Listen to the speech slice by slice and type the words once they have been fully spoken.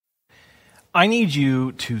I need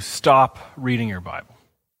you to stop reading your Bible.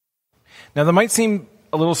 Now, that might seem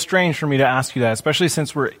a little strange for me to ask you that, especially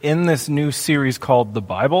since we're in this new series called The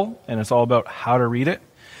Bible, and it's all about how to read it.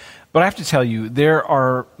 But I have to tell you, there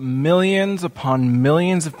are millions upon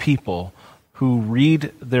millions of people who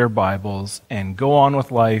read their Bibles and go on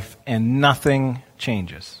with life, and nothing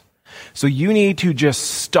changes. So you need to just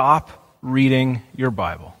stop reading your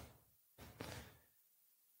Bible.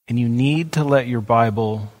 And you need to let your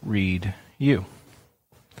Bible read you.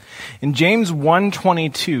 In James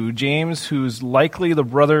 1:22, James, who's likely the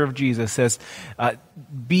brother of Jesus, says,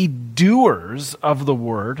 be doers of the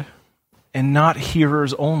word and not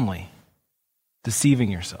hearers only,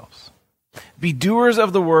 deceiving yourselves. Be doers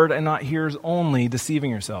of the word and not hearers only,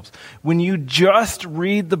 deceiving yourselves. When you just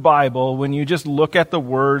read the Bible, when you just look at the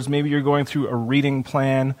words, maybe you're going through a reading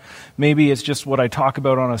plan, maybe it's just what I talk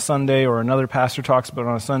about on a Sunday or another pastor talks about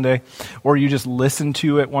on a Sunday, or you just listen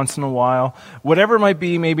to it once in a while. Whatever it might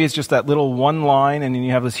be, maybe it's just that little one line and then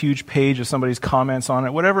you have this huge page of somebody's comments on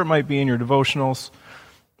it, whatever it might be in your devotionals.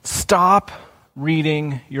 Stop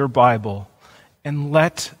reading your Bible and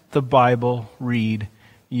let the Bible read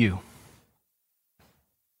you.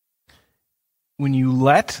 When you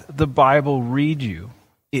let the Bible read you,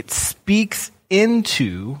 it speaks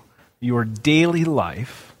into your daily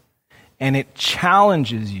life and it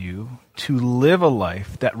challenges you to live a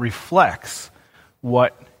life that reflects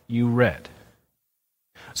what you read.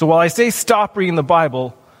 So while I say stop reading the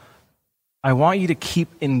Bible, I want you to keep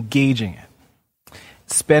engaging it.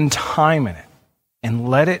 Spend time in it and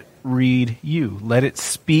let it read you. Let it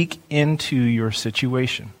speak into your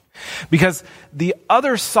situation. Because the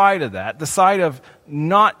other side of that, the side of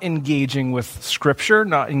not engaging with Scripture,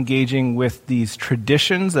 not engaging with these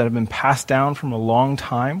traditions that have been passed down from a long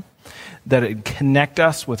time, that connect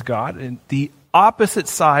us with God, and the opposite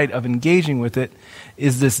side of engaging with it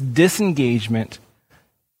is this disengagement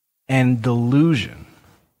and delusion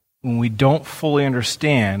when we don't fully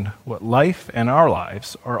understand what life and our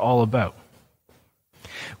lives are all about.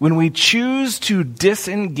 When we choose to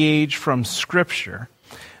disengage from Scripture,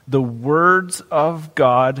 the words of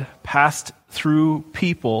God passed through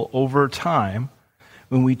people over time,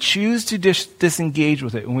 when we choose to disengage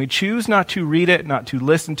with it, when we choose not to read it, not to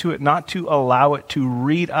listen to it, not to allow it to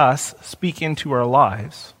read us, speak into our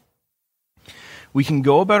lives, we can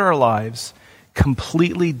go about our lives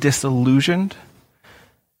completely disillusioned,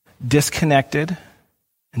 disconnected,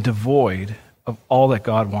 and devoid of all that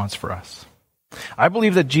God wants for us. I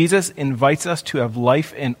believe that Jesus invites us to have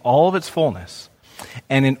life in all of its fullness.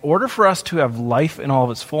 And in order for us to have life in all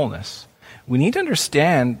of its fullness, we need to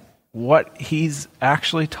understand what he's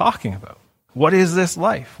actually talking about. What is this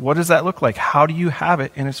life? What does that look like? How do you have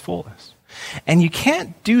it in its fullness? And you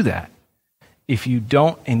can't do that if you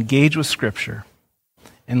don't engage with Scripture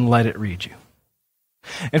and let it read you.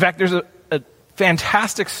 In fact, there's a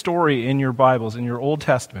fantastic story in your Bibles, in your Old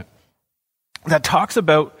Testament, that talks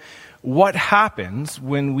about what happens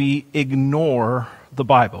when we ignore the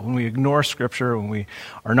Bible, when we ignore Scripture, when we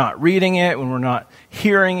are not reading it, when we're not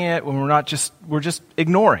hearing it, when we're just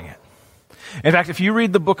ignoring it. In fact, if you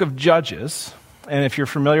read the book of Judges, and if you're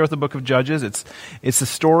familiar with the book of Judges, it's a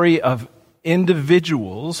story of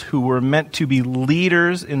individuals who were meant to be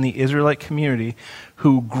leaders in the Israelite community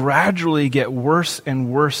who gradually get worse and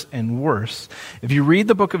worse and worse. If you read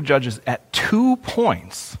the book of Judges, at 2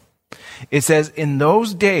 points, it says, in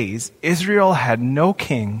those days, Israel had no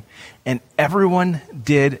king, and everyone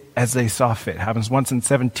did as they saw fit. It happens once in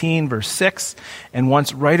 17, verse 6, and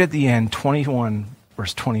once right at the end, 21,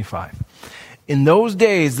 verse 25. In those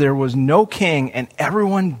days, there was no king, and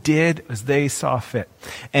everyone did as they saw fit.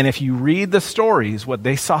 And if you read the stories, what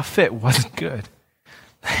they saw fit wasn't good.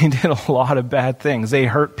 They did a lot of bad things. They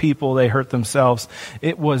hurt people. They hurt themselves.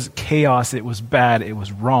 It was chaos. It was bad. It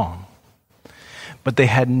was wrong. But they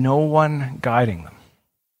had no one guiding them.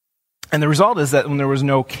 And the result is that when there was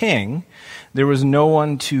no king, there was no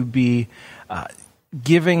one to be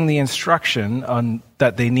giving the instruction on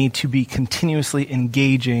that they need to be continuously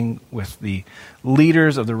engaging with the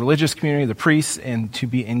leaders of the religious community, the priests, and to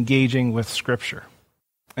be engaging with Scripture.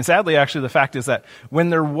 And sadly, actually, the fact is that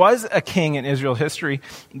when there was a king in Israel history,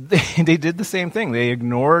 they did the same thing. They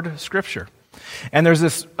ignored Scripture. And there's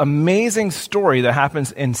this amazing story that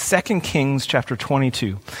happens in 2 Kings chapter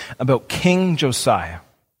 22 about King Josiah.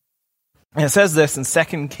 And it says this in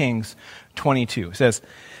 2 Kings 22. It says,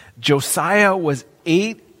 Josiah was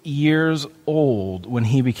 8 years old when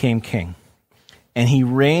he became king, and he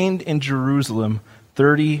reigned in Jerusalem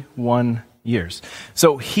 31 years.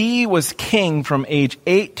 So he was king from age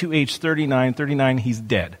 8 to age 39. 39, he's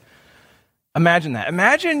dead. Imagine that.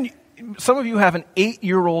 Imagine some of you have an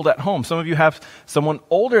 8-year-old at home. Some of you have someone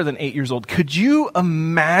older than 8 years old. Could you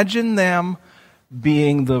imagine them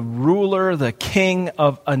being the ruler, the king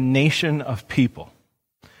of a nation of people?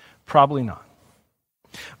 Probably not.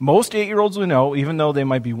 Most 8-year-olds we know, even though they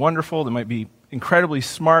might be wonderful, they might be incredibly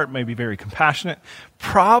smart, may be very compassionate,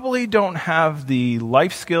 probably don't have the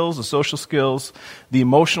life skills, the social skills, the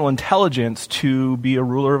emotional intelligence to be a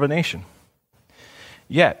ruler of a nation.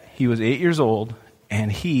 Yet, he was 8 years old,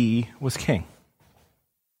 and he was king.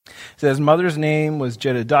 It says, his mother's name was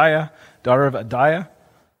Jedediah, daughter of Adiah,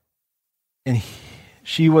 and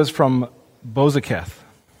she was from Bozeketh.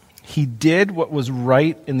 He did what was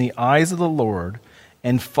right in the eyes of the Lord,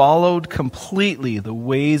 and followed completely the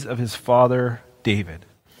ways of his father David,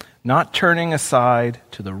 not turning aside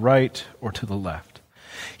to the right or to the left.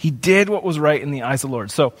 He did what was right in the eyes of the Lord.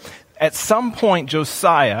 So at some point,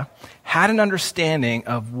 Josiah had an understanding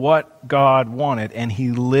of what God wanted, and he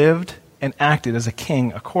lived and acted as a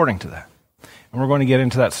king according to that. And we're going to get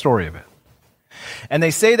into that story a bit. And they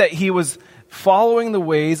say that he was following the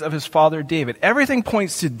ways of his father David. Everything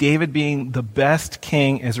points to David being the best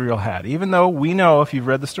king Israel had. Even though we know, if you've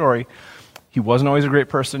read the story, he wasn't always a great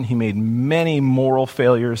person. He made many moral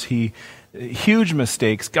failures. Huge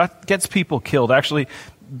mistakes, gets people killed. Actually,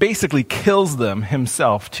 basically kills them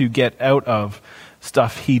himself to get out of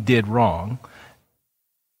stuff he did wrong.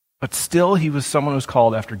 But still, he was someone who was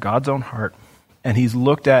called after God's own heart. And he's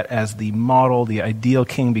looked at as the model, the ideal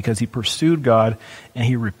king, because he pursued God and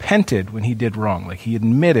he repented when he did wrong. Like, he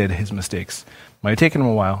admitted his mistakes. Might have taken him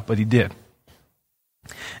a while, but he did.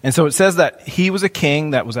 And so it says that he was a king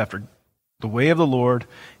that was after the way of the Lord.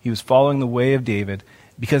 He was following the way of David,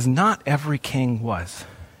 because not every king was.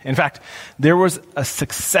 In fact, there was a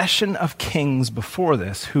succession of kings before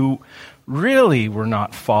this who really were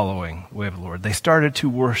not following the way of the Lord. They started to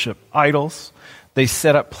worship idols. They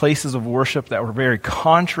set up places of worship that were very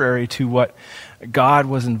contrary to what God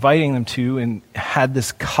was inviting them to and had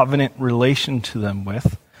this covenant relation to them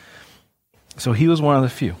with. So he was one of the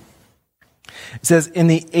few. It says, in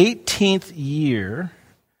the 18th year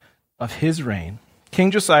of his reign,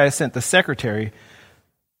 King Josiah sent the secretary,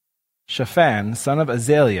 Shaphan, son of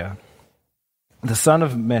Azaliah, the son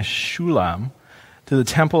of Meshullam, to the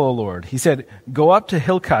temple of the Lord. He said, go up to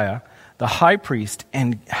Hilkiah, the high priest,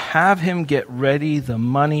 and have him get ready the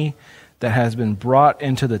money that has been brought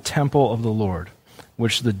into the temple of the Lord,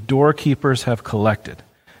 which the doorkeepers have collected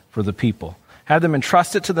for the people. Have them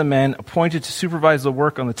entrust it to the men appointed to supervise the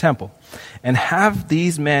work on the temple, and have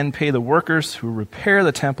these men pay the workers who repair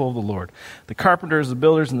the temple of the Lord, the carpenters, the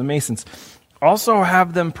builders, and the masons. Also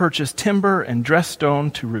have them purchase timber and dressed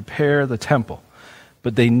stone to repair the temple.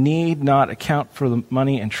 But they need not account for the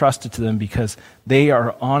money entrusted to them, because they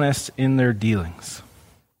are honest in their dealings.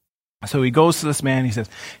 So he goes to this man, he says,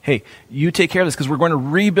 hey, you take care of this, because we're going to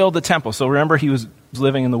rebuild the temple. So remember, he was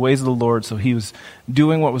living in the ways of the Lord, so he was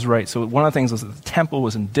doing what was right. So one of the things was that the temple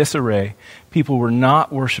was in disarray. People were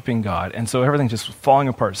not worshiping God, and so everything just was falling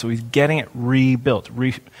apart. So he's getting it rebuilt,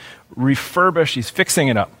 refurbished, he's fixing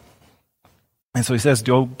it up. And so he says,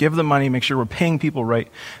 go give them money, make sure we're paying people right.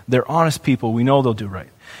 They're honest people. We know they'll do right.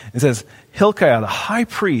 It says, Hilkiah, the high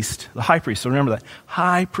priest, so remember that,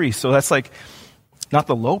 high priest. So that's like, not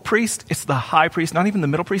the low priest, it's the high priest, not even the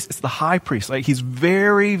middle priest, it's the high priest. Like, he's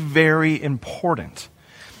very, very important.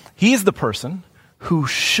 He's the person who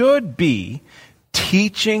should be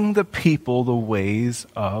teaching the people the ways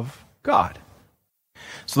of God.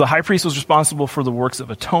 So the high priest was responsible for the works of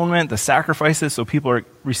atonement, the sacrifices, so people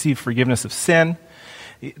receive forgiveness of sin.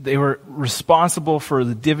 They were responsible for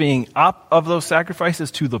the divvying up of those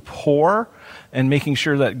sacrifices to the poor and making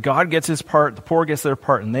sure that God gets his part, the poor gets their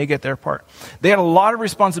part, and they get their part. They had a lot of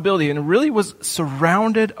responsibility, and it really was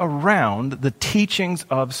surrounded around the teachings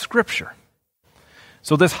of Scripture.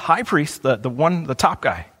 So this high priest, the top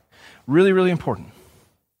guy, really, really important,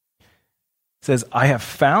 says, I have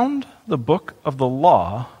found the book of the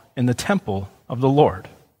law in the temple of the Lord.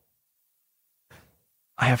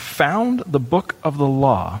 I have found the book of the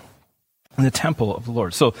law in the temple of the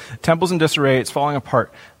Lord. So the temple's in disarray, it's falling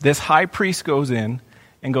apart. This high priest goes in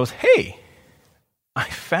and goes, hey, I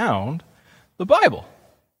found the Bible.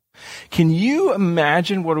 Can you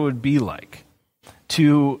imagine what it would be like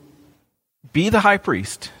to be the high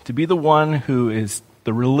priest, to be the one who is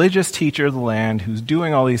the religious teacher of the land, who's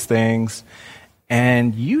doing all these things,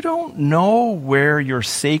 and you don't know where your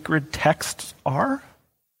sacred texts are?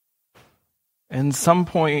 And some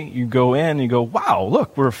point you go in and you go, wow,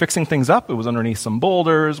 look, we're fixing things up. It was underneath some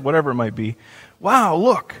boulders, whatever it might be. Wow,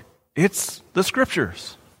 look, it's the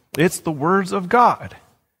Scriptures. It's the words of God.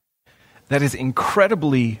 That is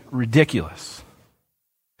incredibly ridiculous.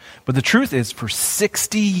 But the truth is, for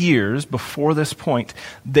 60 years before this point,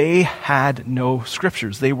 they had no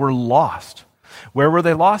scriptures. They were lost. Where were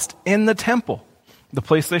they lost? In the temple, the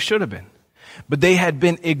place they should have been. But they had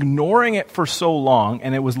been ignoring it for so long,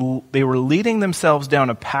 and they were leading themselves down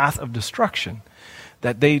a path of destruction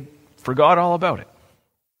that they forgot all about it.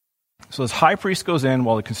 So this high priest goes in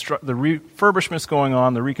while the refurbishment's going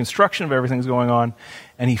on, the reconstruction of everything's going on,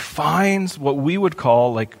 and he finds what we would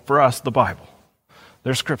call, like for us, the Bible.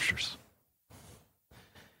 Their scriptures.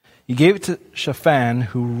 He gave it to Shaphan,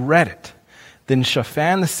 who read it. Then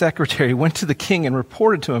Shaphan the secretary went to the king and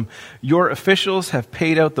reported to him, "Your officials have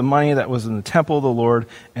paid out the money that was in the temple of the Lord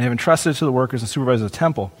and have entrusted it to the workers and supervisors of the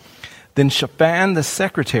temple." Then Shaphan the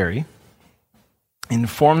secretary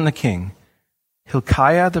informed the king,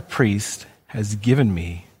 "Hilkiah the priest has given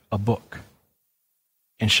me a book."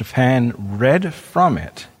 And Shaphan read from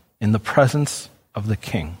it in the presence of the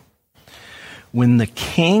king. When the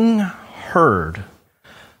king heard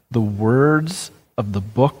the words of the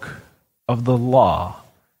book of the law,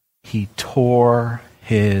 he tore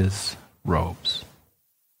his robes.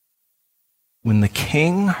 When the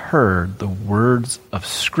king heard the words of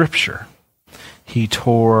Scripture, he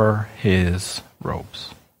tore his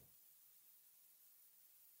robes.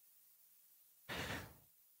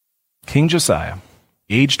 King Josiah,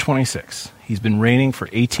 age 26, he's been reigning for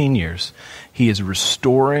 18 years. He is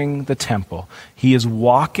restoring the temple. He is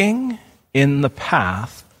walking in the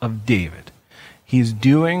path of David. He's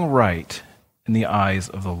doing right in the eyes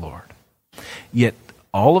of the Lord. Yet,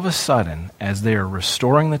 all of a sudden, as they are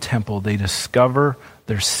restoring the temple, they discover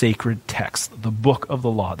their sacred text, the book of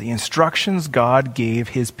the law, the instructions God gave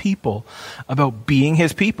his people about being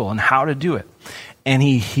his people and how to do it. And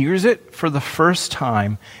he hears it for the first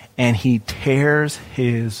time, and he tears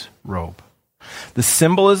his robe. The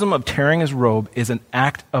symbolism of tearing his robe is an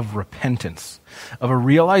act of repentance, of a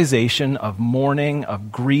realization of mourning,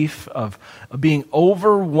 of grief, of being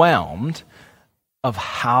overwhelmed of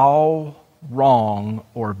how wrong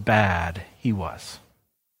or bad he was.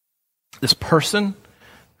 This person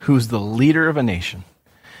who's the leader of a nation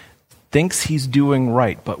thinks he's doing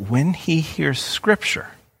right, but when he hears Scripture,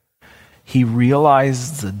 he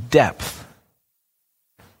realizes the depth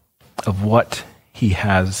of what he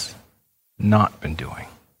has not been doing.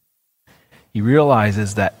 He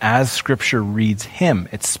realizes that as Scripture reads him,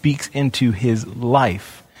 it speaks into his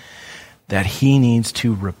life, that he needs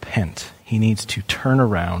to repent. He needs to turn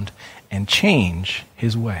around and change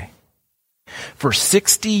his way. For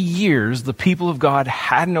 60 years, the people of God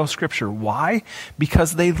had no Scripture. Why?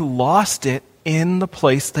 Because they lost it in the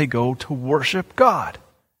place they go to worship God.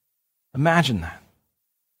 Imagine that.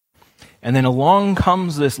 And then along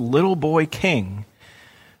comes this little boy king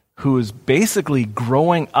who is basically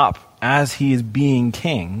growing up as he is being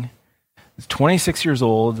king. He's 26 years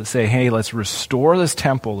old to say, hey, let's restore this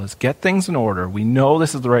temple. Let's get things in order. We know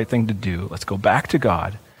this is the right thing to do. Let's go back to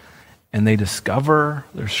God. And they discover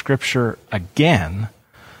their Scripture again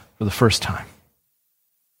for the first time.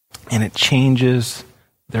 And it changes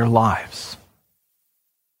their lives.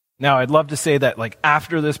 Now, I'd love to say that, like,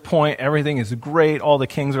 after this point, everything is great. All the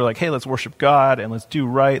kings are like, hey, let's worship God and let's do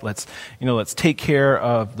right. Let's take care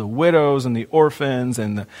of the widows and the orphans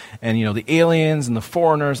and the aliens and the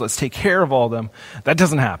foreigners. Let's take care of all of them. That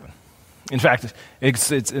doesn't happen. In fact,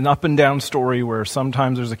 it's an up and down story where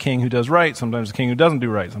sometimes there's a king who does right, sometimes a king who doesn't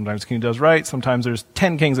do right, sometimes a king who does right, sometimes there's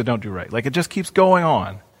 10 kings that don't do right. Like, it just keeps going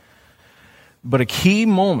on. But a key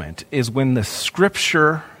moment is when the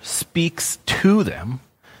Scripture speaks to them,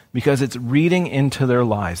 because it's reading into their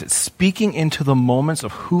lives. It's speaking into the moments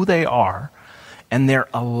of who they are, and they're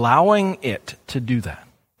allowing it to do that.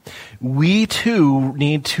 We too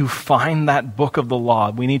need to find that book of the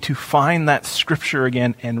law. We need to find that Scripture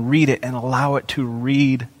again and read it and allow it to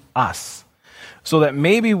read us. So that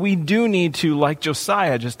maybe we do need to, like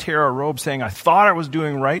Josiah, just tear our robe saying, I thought I was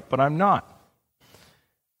doing right, but I'm not.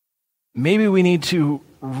 Maybe we need to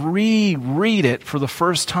reread it for the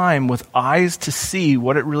first time with eyes to see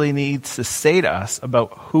what it really needs to say to us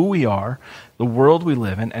about who we are, the world we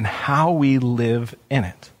live in, and how we live in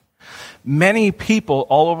it. Many people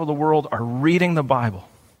all over the world are reading the Bible,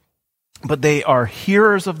 but they are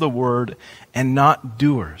hearers of the word and not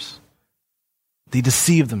doers. They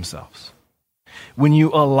deceive themselves. When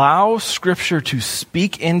you allow Scripture to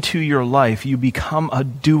speak into your life, you become a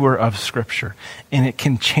doer of Scripture, and it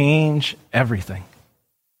can change everything.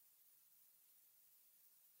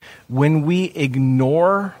 When we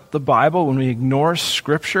ignore the Bible, when we ignore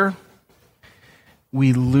Scripture,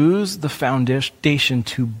 we lose the foundation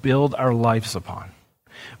to build our lives upon.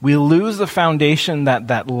 We lose the foundation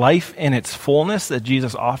that life in its fullness that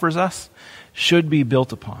Jesus offers us should be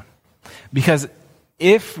built upon. Because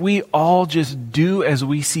if we all just do as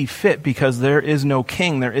we see fit, because there is no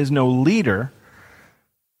king, there is no leader,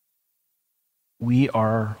 we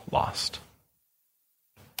are lost.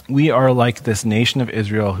 We are like this nation of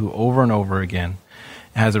Israel who over and over again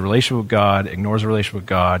has a relationship with God, ignores a relationship with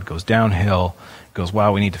God, goes downhill, goes,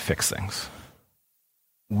 wow, we need to fix things.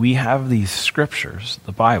 We have these scriptures,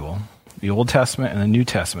 the Bible, the Old Testament and the New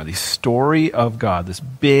Testament, the story of God, this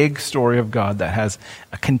big story of God that has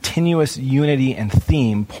a continuous unity and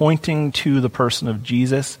theme pointing to the person of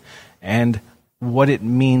Jesus and what it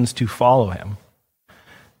means to follow him,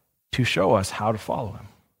 to show us how to follow him.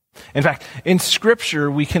 In fact, in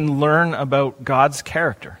Scripture, we can learn about God's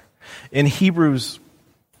character. In Hebrews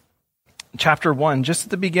chapter 1, just at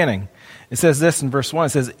the beginning, it says this in verse 1. It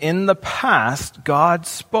says, "In the past, God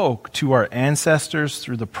spoke to our ancestors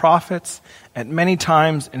through the prophets at many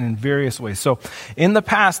times and in various ways." So in the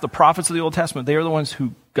past, the prophets of the Old Testament, they are the ones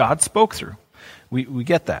who God spoke through. We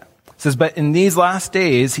get that. It says, "But in these last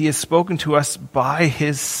days, he has spoken to us by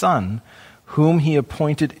his Son, whom he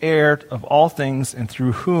appointed heir of all things, and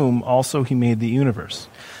through whom also he made the universe."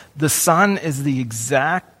 The Son is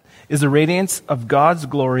the radiance of God's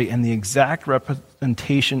glory and the exact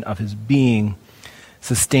representation of his being,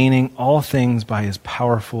 sustaining all things by his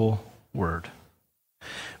powerful word.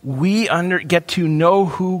 We get to know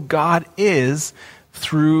who God is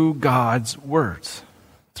through God's words,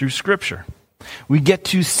 through Scripture. We get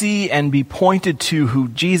to see and be pointed to who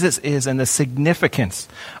Jesus is and the significance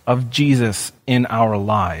of Jesus in our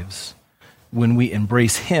lives when we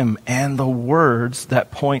embrace him and the words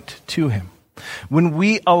that point to him. When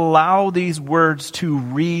we allow these words to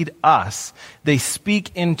read us, they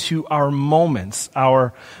speak into our moments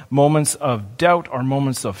of doubt, our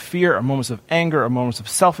moments of fear, our moments of anger, our moments of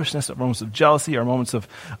selfishness, our moments of jealousy, our moments of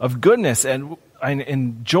goodness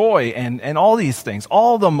and joy and all these things,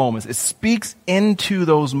 all the moments. It speaks into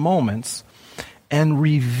those moments and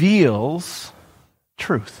reveals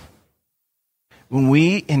truth. When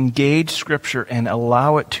we engage Scripture and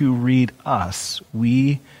allow it to read us,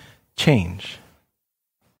 we change.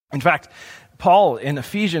 In fact, Paul in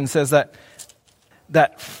Ephesians says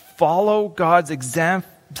that follow God's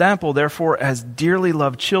example, therefore, as dearly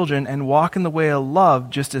loved children, and walk in the way of love,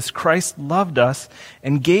 just as Christ loved us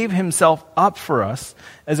and gave himself up for us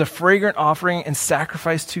as a fragrant offering and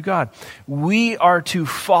sacrifice to God. We are to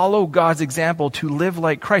follow God's example, to live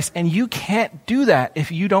like Christ, and you can't do that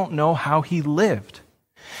if you don't know how he lived.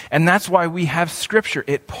 And that's why we have Scripture.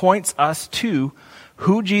 It points us to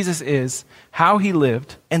who Jesus is, how he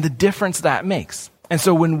lived, and the difference that makes. And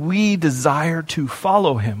so when we desire to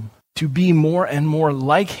follow him, to be more and more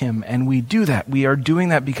like him, and we do that, we are doing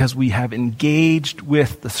that because we have engaged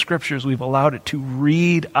with the Scriptures. We've allowed it to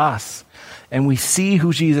read us, and we see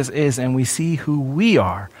who Jesus is, and we see who we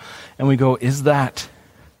are, and we go, is that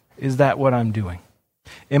what I'm doing?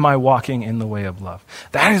 Am I walking in the way of love?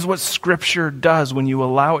 That is what Scripture does when you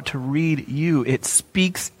allow it to read you. It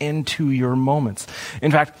speaks into your moments.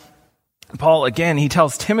 In fact, Paul, again, he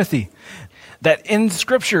tells Timothy that in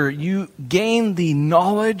Scripture you gain the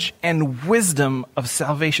knowledge and wisdom of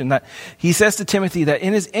salvation. That he says to Timothy that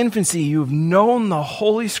in his infancy you have known the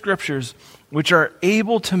Holy Scriptures, which are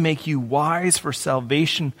able to make you wise for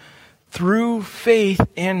salvation through faith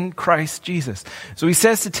in Christ Jesus. So he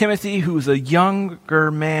says to Timothy, who's a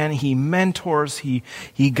younger man, he mentors, he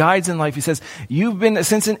guides in life. He says, you've been,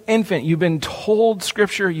 since an infant, you've been told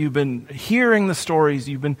Scripture, you've been hearing the stories,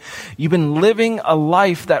 you've been living a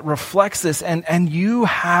life that reflects this, and you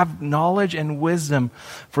have knowledge and wisdom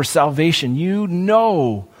for salvation. You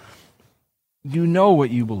know what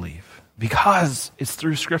you believe because it's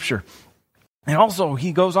through Scripture. And also,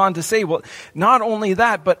 he goes on to say, well, not only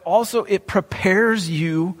that, but also it prepares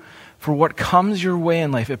you for what comes your way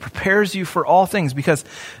in life. It prepares you for all things because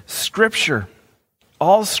Scripture,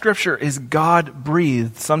 all Scripture is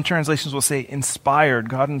God-breathed. Some translations will say inspired,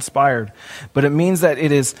 God-inspired. But it means that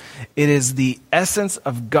it is the essence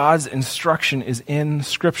of God's instruction is in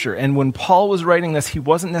Scripture. And when Paul was writing this, he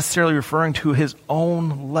wasn't necessarily referring to his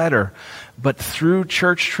own letter, but through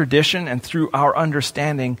church tradition and through our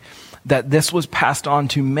understanding that this was passed on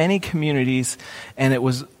to many communities, and it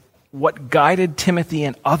was what guided Timothy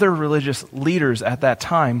and other religious leaders at that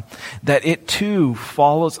time, that it too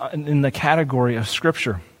follows in the category of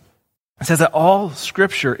Scripture. It says that all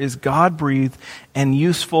Scripture is God-breathed and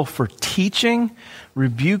useful for teaching,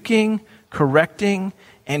 rebuking, correcting,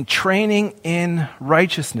 and training in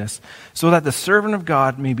righteousness, so that the servant of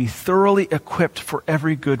God may be thoroughly equipped for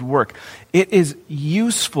every good work. It is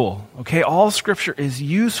useful, okay? All Scripture is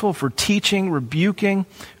useful for teaching, rebuking,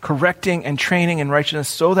 correcting, and training in righteousness,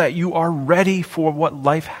 so that you are ready for what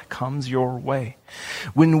life comes your way.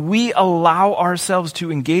 When we allow ourselves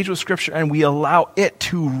to engage with Scripture and we allow it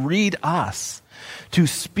to read us, to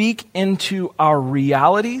speak into our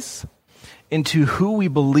realities, into who we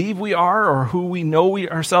believe we are or who we know we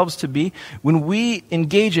ourselves to be, when we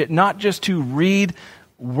engage it not just to read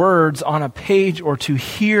words on a page or to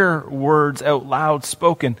hear words out loud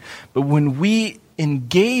spoken, but when we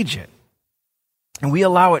engage it and we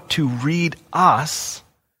allow it to read us,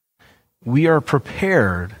 we are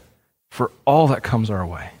prepared for all that comes our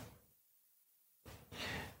way.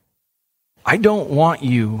 I don't want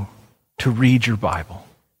you to read your Bible,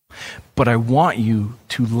 but I want you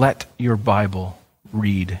to let your Bible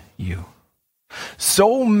read you.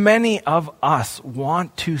 So many of us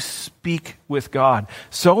want to speak with God.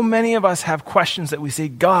 So many of us have questions that we say,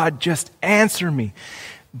 God, just answer me.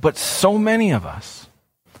 But so many of us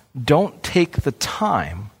don't take the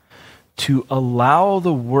time to allow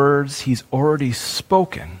the words He's already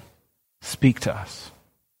spoken speak to us.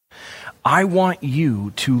 I want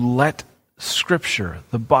you to let Scripture,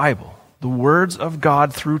 the Bible, the words of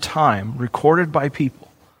God through time, recorded by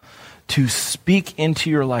people, to speak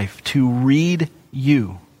into your life, to read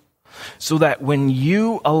you, so that when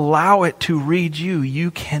you allow it to read you,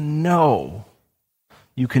 you can know.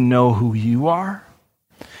 You can know who you are,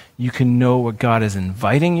 you can know what God is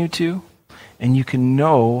inviting you to, and you can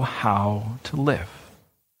know how to live.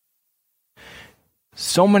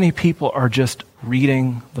 So many people are just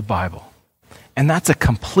reading the Bible, and that's a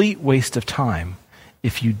complete waste of time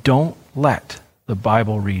if you don't let the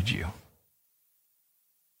Bible read you.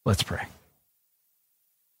 Let's pray.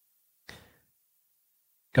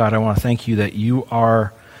 God, I want to thank you that you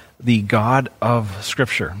are the God of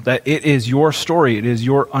Scripture, that it is your story, it is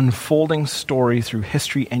your unfolding story through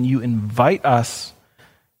history, and you invite us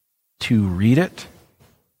to read it,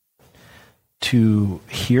 to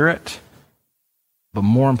hear it, but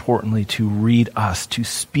more importantly, to read us, to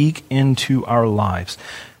speak into our lives.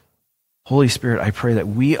 Holy Spirit, I pray that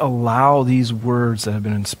we allow these words that have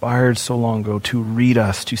been inspired so long ago to read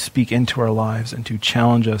us, to speak into our lives, and to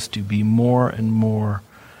challenge us to be more and more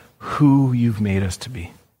who you've made us to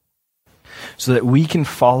be, so that we can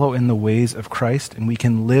follow in the ways of Christ and we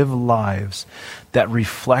can live lives that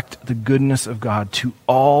reflect the goodness of God to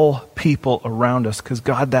all people around us. Because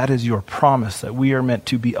God, that is your promise, that we are meant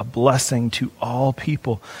to be a blessing to all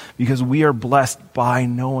people because we are blessed by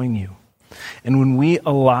knowing you. And when we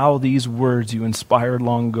allow these words you inspired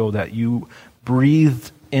long ago, that you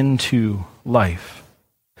breathed into life,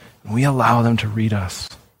 we allow them to read us,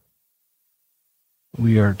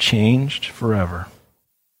 we are changed forever,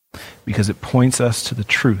 because it points us to the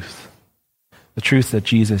truth that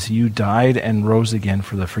Jesus, you died and rose again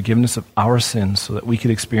for the forgiveness of our sins so that we could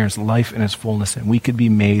experience life in its fullness and we could be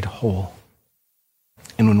made whole.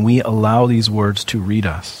 And when we allow these words to read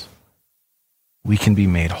us, we can be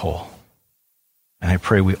made whole. And I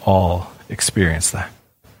pray we all experience that.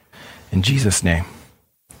 In Jesus' name,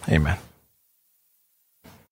 amen.